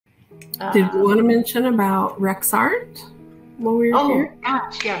Did you want to mention about Rexart while we were here? Oh,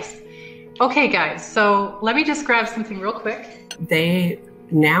 gosh, yes. Okay, guys, so let me just grab something real quick. They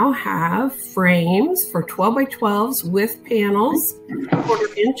now have frames for 12 by 12s with panels,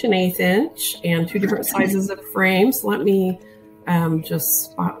 1/4 inch and 1/8 inch, and 2 different sizes of frames. Let me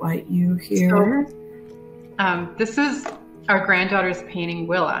just spotlight you here. So, this is our granddaughter's painting,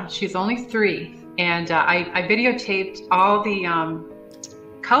 Willa. She's only 3, and I videotaped all the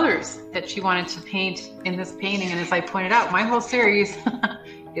colors that she wanted to paint in this painting. And as I pointed out, my whole series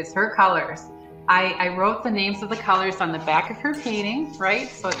is her colors. I wrote the names of the colors on the back of her painting, right?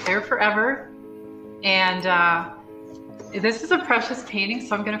 So it's there forever. And this is a precious painting,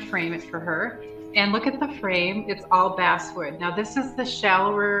 so I'm going to frame it for her. And look at the frame. It's all basswood. Now this is the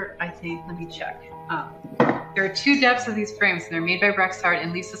shallower, I think. Let me check. There are 2 depths of these frames, and they're made by Rexart,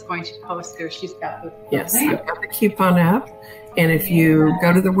 and Lisa's going to post there. She's got the Yes, I've got the coupon up. And if you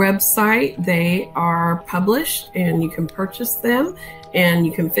go to the website, they are published and you can purchase them, and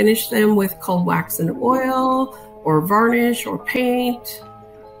you can finish them with cold wax and oil or varnish or paint.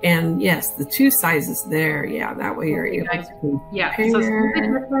 And yes, the 2 sizes there. Yeah, that way you're able to compare. Yeah, so it's the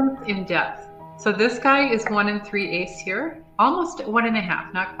difference in depth. So this guy is 1 3/8 here, almost 1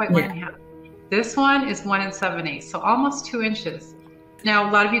 1/2, not quite 1 1/2. This one is 1 7/8, so almost 2 inches. Now,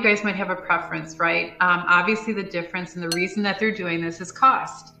 a lot of you guys might have a preference, right? Obviously, the difference and the reason that they're doing this is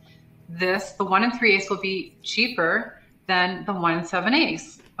cost. The 1 3/8 will be cheaper than the 1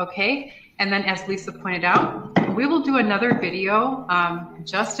 7/8, okay? And then as Lisa pointed out, we will do another video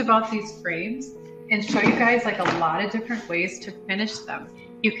just about these frames and show you guys like a lot of different ways to finish them.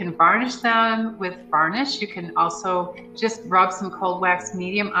 You can varnish them with varnish. You can also just rub some cold wax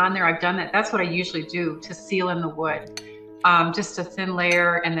medium on there. I've done that. That's what I usually do to seal in the wood. Just a thin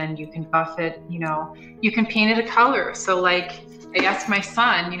layer, and then you can buff it. You know, you can paint it a color. So like I asked my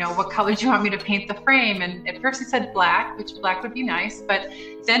son, you know, what color do you want me to paint the frame? And at first he said black, which black would be nice, but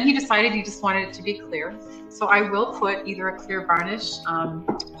then he decided he just wanted it to be clear. So I will put either a clear varnish,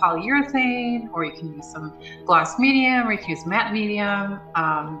 polyurethane, or you can use some gloss medium, or you can use matte medium,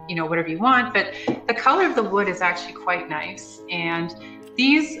 you know, whatever you want. But the color of the wood is actually quite nice. And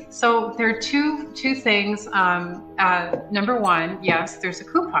so there are two things. Number one, yes, there's a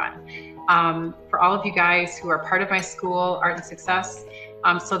coupon for all of you guys who are part of my school, Art and Success.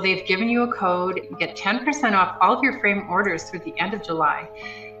 So they've given you a code. You get 10% off all of your frame orders through the end of July.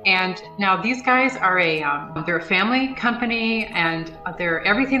 And now these guys are they're a family company, and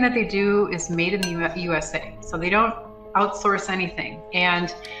everything that they do is made in the USA. So they don't outsource anything.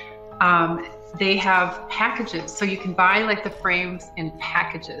 And they have packages, so you can buy like the frames in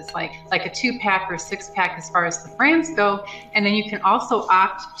packages, like a 2-pack or 6-pack as far as the frames go. And then you can also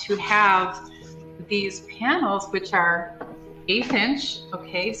opt to have these panels, which are 1/8 inch.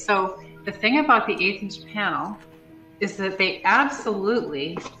 Okay, so the thing about the 1/8 inch panel is that they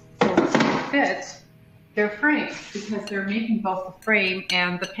absolutely will fit their frame, because they're making both the frame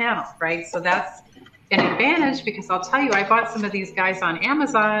and the panel, right? So that's an advantage, because I'll tell you, I bought some of these guys on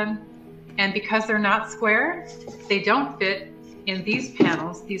Amazon, and because they're not square, they don't fit in these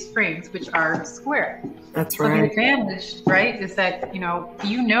panels, these frames, which are square. That's right. So the advantage, right, is that,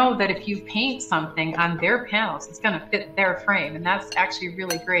 you know that if you paint something on their panels, it's going to fit their frame, and that's actually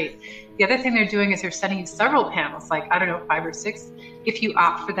really great. The other thing they're doing is they're sending you several panels, like, I don't know, 5 or 6, if you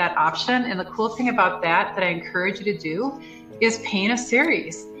opt for that option. And the cool thing about that I encourage you to do is paint a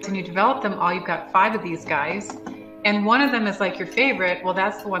series. When you develop them all, you've got 5 of these guys, and one of them is like your favorite. Well,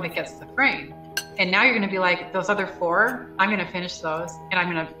 that's the one that gets the frame. And now you're going to be like, those other 4, I'm going to finish those, and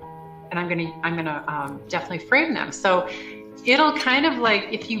I'm going to definitely frame them. So it'll kind of like,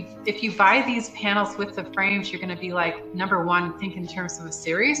 if you buy these panels with the frames, you're going to be like, number one, think in terms of a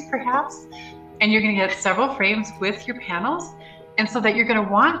series perhaps, and you're going to get several frames with your panels. And so that you're going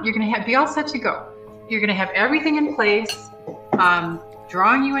to be all set to go. You're going to have everything in place,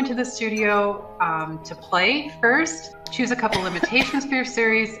 drawing you into the studio to play first. Choose a couple limitations for your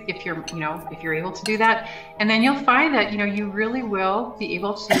series if you're able to do that. And then you'll find that, you really will be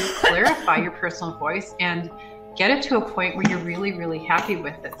able to clarify your personal voice and get it to a point where you're really, really happy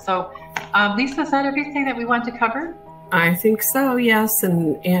with it. So Lisa, is that everything that we want to cover? I think so, yes.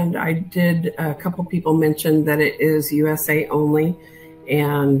 And I did, a couple people mentioned that it is USA only.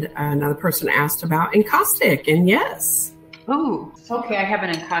 And another person asked about encaustic, and yes. Oh, okay, I have an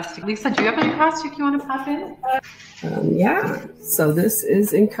encaustic. Lisa, do you have an encaustic you want to pop in? Yeah, so this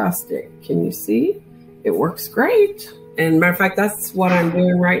is encaustic. Can you see? It works great. And matter of fact, that's what I'm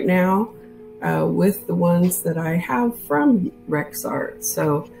doing right now with the ones that I have from Rexart.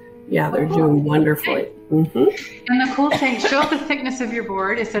 So Yeah, they're doing wonderfully. Mm-hmm. And the cool thing, show the thickness of your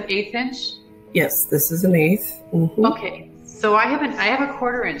board. It's an 1/8 inch. Yes, this is an 1/8. Mm-hmm. Okay, so I have a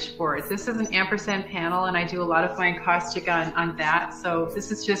 1/4 inch board. This is an ampersand panel, and I do a lot of my encaustic on that. So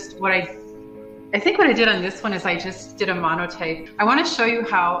this is just what I think what I did on this one is I just did a monotype. I want to show you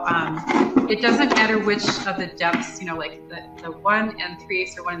how it doesn't matter which of the depths, you know, like the 1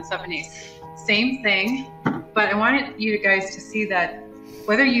 3/8 or 1 7/8. Same thing, but I wanted you guys to see that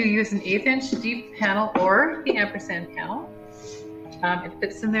whether you use an 1/8 inch deep panel or the ampersand panel, it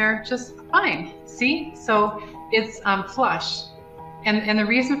fits in there just fine. See? So it's flush. And the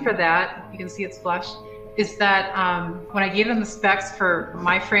reason for that, you can see it's flush, is that when I gave him the specs for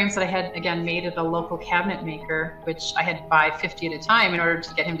my frames that I had, again, made at a local cabinet maker, which I had to buy 50 at a time in order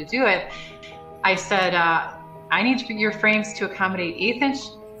to get him to do it, I said, I need your frames to accommodate 1/8 inch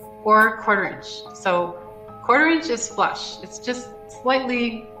or 1/4 inch. So 1/4 inch is flush. It's just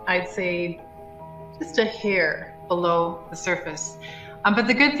slightly, I'd say, just a hair below the surface. But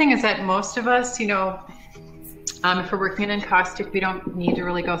the good thing is that most of us, you know, if we're working in encaustic, we don't need to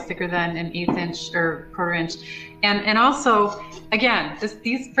really go thicker than an 1/8 inch or 1/4 inch. And also, again,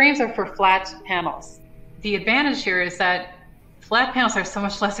 these frames are for flat panels. The advantage here is that flat panels are so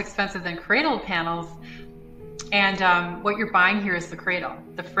much less expensive than cradle panels. And what you're buying here is the cradle.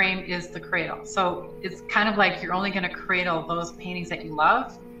 The frame is the cradle. So it's kind of like you're only going to cradle those paintings that you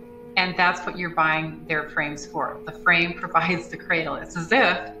love. And that's what you're buying their frames for. The frame provides the cradle. It's as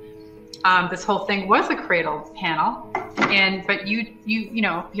if this whole thing was a cradle panel, but you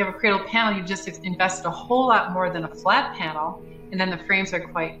know, if you have a cradle panel, you just invested a whole lot more than a flat panel, and then the frames are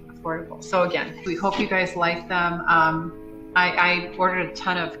quite affordable. So again, we hope you guys like them. I ordered a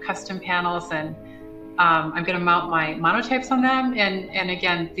ton of custom panels, and I'm going to mount my monotypes on them. And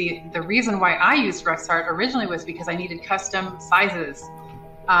again, the reason why I used Rexart originally was because I needed custom sizes.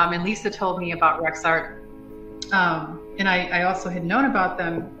 And Lisa told me about Rexart, and I also had known about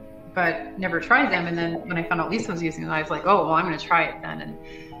them, but never tried them. And then when I found out Lisa was using them, I was like, oh, well, I'm going to try it then. And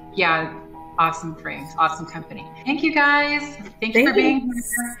yeah, awesome frames, awesome company. Thank you guys. Thank you for being here.